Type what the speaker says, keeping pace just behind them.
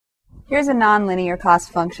Here's a nonlinear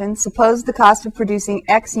cost function. Suppose the cost of producing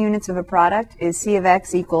x units of a product is c of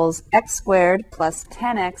x equals x squared plus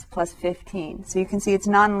 10x plus 15. So you can see it's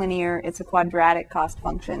nonlinear, it's a quadratic cost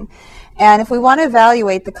function. And if we want to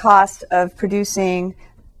evaluate the cost of producing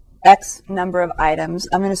x number of items,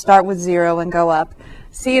 I'm going to start with 0 and go up.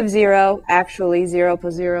 C of 0, actually 0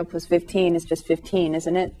 plus 15 is just 15,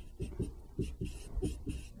 isn't it?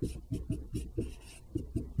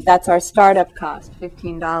 That's our startup cost,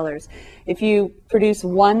 $15. If you produce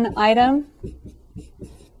one item,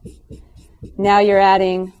 now you're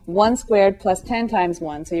adding 1 squared plus 10 times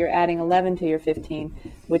 1, so you're adding 11 to your 15,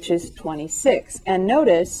 which is 26. And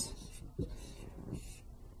notice,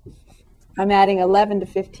 I'm adding 11 to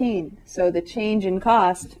 15, so the change in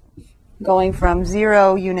cost going from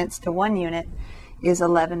 0 units to 1 unit is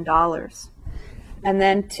 $11. And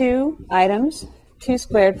then 2 items, 2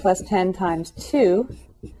 squared plus 10 times 2,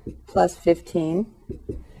 plus 15.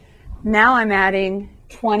 Now I'm adding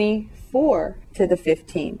 24 to the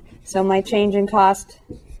 15. So my change in cost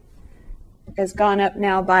has gone up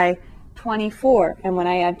now by 24. And when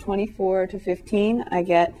I add 24 to 15, I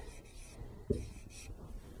get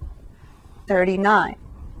 39.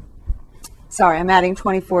 Sorry, I'm adding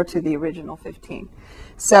 24 to the original 15.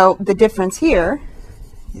 So the difference here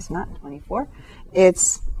is not 24.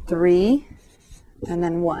 It's 3 and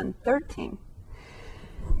then 1, 13.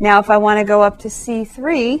 Now, if I want to go up to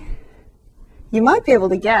C3, you might be able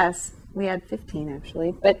to guess, we had 15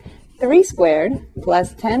 actually, but 3 squared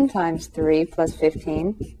plus 10 times 3 plus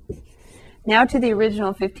 15. Now to the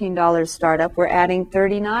original $15 startup, we're adding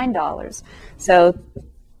 $39. So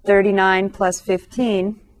 39 plus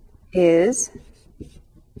 15 is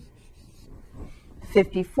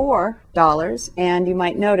 $54, and you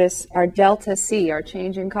might notice our delta C, our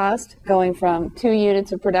change in cost, going from 2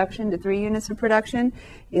 units of production to 3 units of production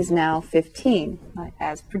is now 15,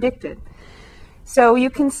 as predicted. So you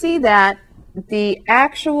can see that the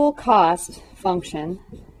actual cost function,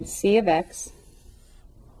 C of x,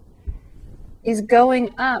 is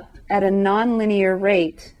going up at a nonlinear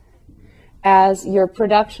rate as your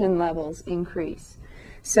production levels increase.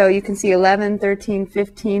 So you can see 11, 13,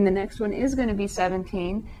 15. The next one is going to be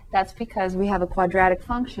 17. That's because we have a quadratic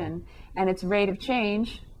function, and its rate of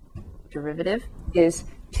change, derivative, is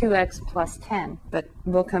 2x plus 10. But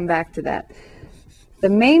we'll come back to that. The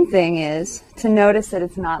main thing is to notice that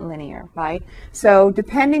it's not linear, right? So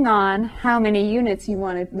depending on how many units you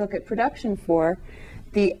want to look at production for,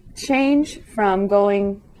 the change from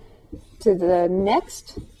going to the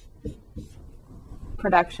next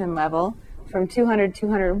production level from 200 to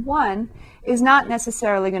 201 is not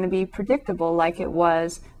necessarily going to be predictable like it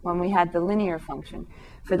was when we had the linear function.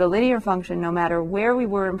 For the linear function, no matter where we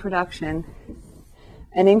were in production,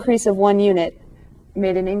 an increase of 1 unit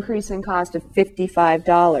made an increase in cost of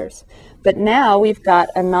 $55. But now we've got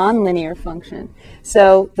a nonlinear function.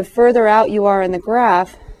 So the further out you are in the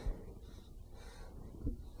graph,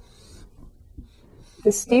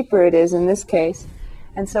 the steeper it is in this case.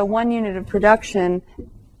 And so 1 unit of production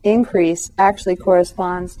increase actually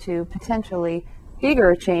corresponds to potentially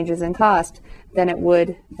bigger changes in cost than it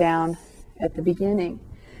would down at the beginning.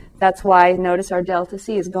 That's why notice our delta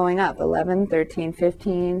C is going up, 11, 13,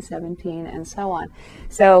 15, 17, and so on.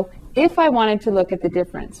 So if I wanted to look at the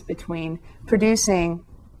difference between producing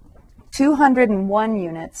 201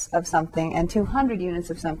 units of something and 200 units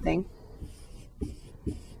of something,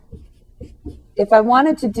 if I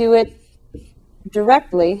wanted to do it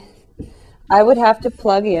directly, I would have to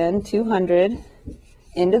plug in 200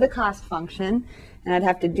 into the cost function, and I'd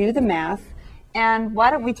have to do the math. And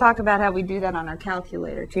why don't we talk about how we do that on our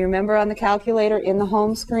calculator? Do you remember on the calculator in the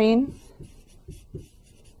home screen?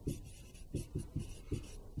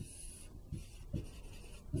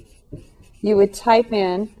 You would type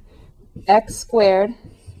in x squared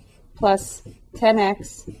plus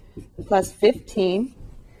 10x plus 15.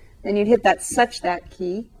 Then you'd hit that such that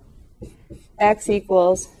key. X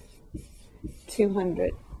equals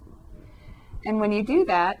 200. And when you do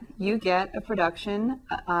that, you get a production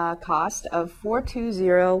cost of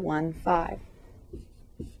 42015.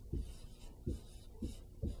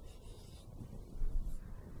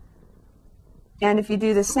 And if you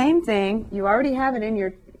do the same thing, you already have it in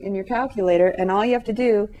your calculator, and all you have to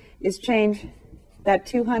do is change that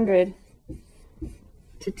 200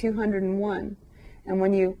 to 201. And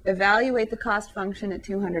when you evaluate the cost function at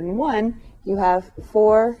 201, you have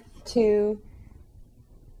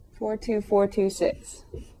 42426.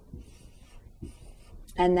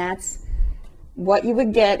 And that's what you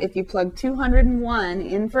would get if you plug 201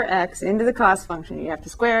 in for x into the cost function. You'd have to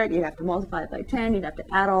square it, you'd have to multiply it by 10, you'd have to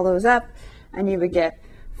add all those up, and you would get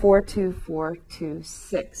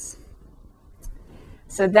 42426.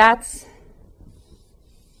 So that's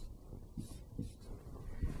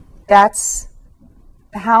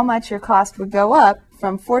how much your cost would go up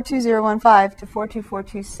from 42015 to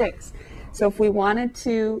 42426. So if we wanted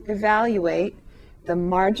to evaluate the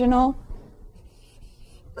marginal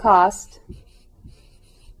cost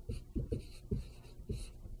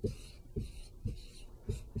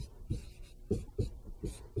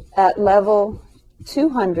at level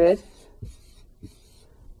 200,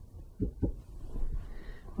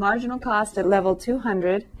 marginal cost at level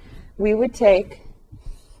 200, we would take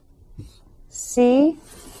C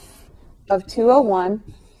of 201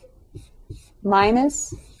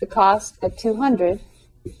 minus the cost at 200.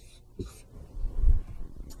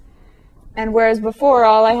 And whereas before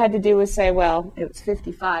all I had to do was say, well, it was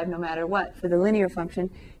 55 no matter what for the linear function,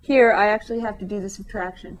 here I actually have to do the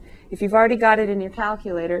subtraction. If you've already got it in your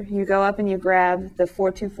calculator, you go up and you grab the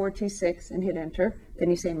 42426 and hit enter. Then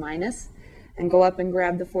you say minus, and go up and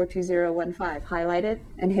grab the 42015. Highlight it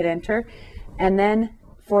and hit enter. And then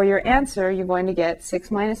for your answer, you're going to get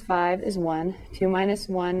 6 minus 5 is 1, 2 minus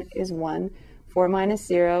 1 is 1, 4 minus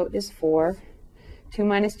 0 is 4, 2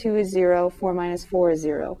 minus 2 is 0, 4 minus 4 is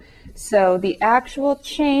 0. So the actual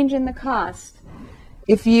change in the cost,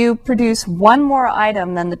 if you produce one more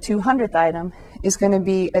item than the 200th item, is going to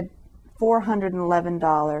be a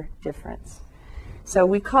 $411 difference. So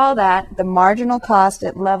we call that the marginal cost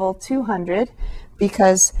at level 200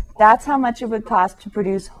 because that's how much it would cost to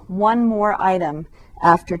produce one more item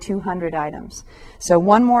after 200 items. So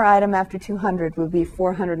one more item after 200 would be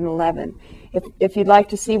 411. If you'd like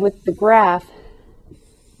to see with the graph,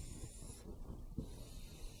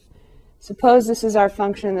 suppose this is our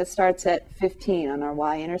function that starts at 15 on our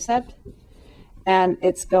y-intercept, and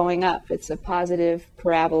it's going up. It's a positive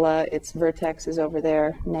parabola. Its vertex is over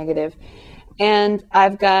there, negative. And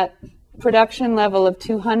I've got production level of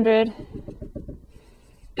 200,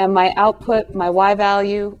 and my output, my y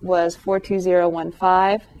value, was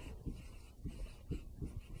 42015.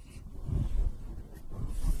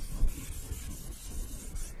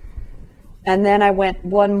 And then I went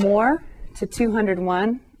one more to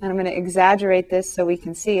 201, and I'm going to exaggerate this so we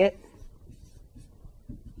can see it.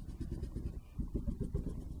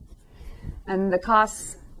 And the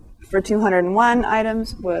costs for 201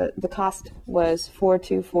 items, the cost was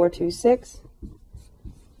 42426.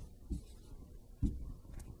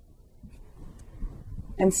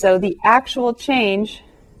 And so the actual change,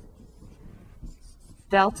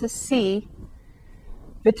 delta C,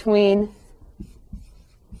 between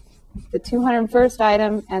the 201st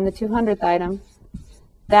item and the 200th item,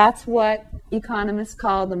 that's what economists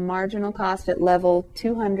call the marginal cost at level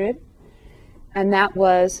 200, and that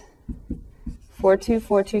was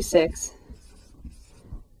 42426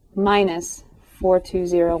 minus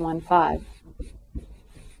 42015,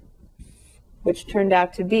 which turned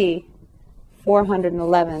out to be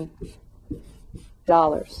 $411.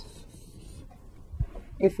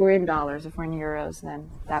 If we're in dollars, if we're in euros, then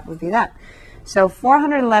that would be that. So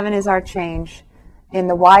 411 is our change in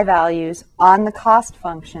the y values on the cost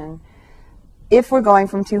function if we're going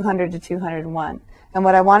from 200 to 201. And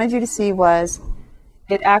what I wanted you to see was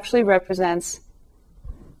it actually represents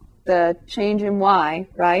the change in y,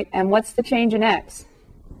 right? And what's the change in x?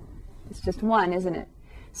 It's just 1, isn't it?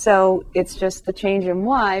 So it's just the change in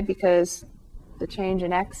y because the change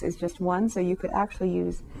in x is just 1, so you could actually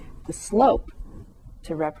use the slope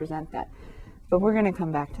to represent that. But we're going to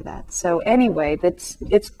come back to that. So anyway,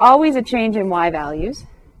 it's always a change in y values.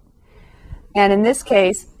 And in this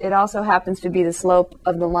case, it also happens to be the slope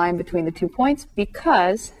of the line between the 2 points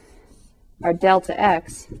because our delta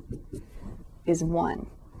x is 1.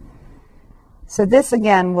 So this,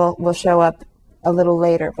 again, will show up a little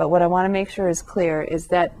later. But what I want to make sure is clear is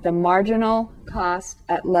that the marginal cost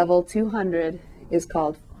at level 200 is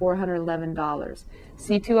called $411.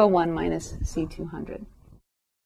 C201 minus C200.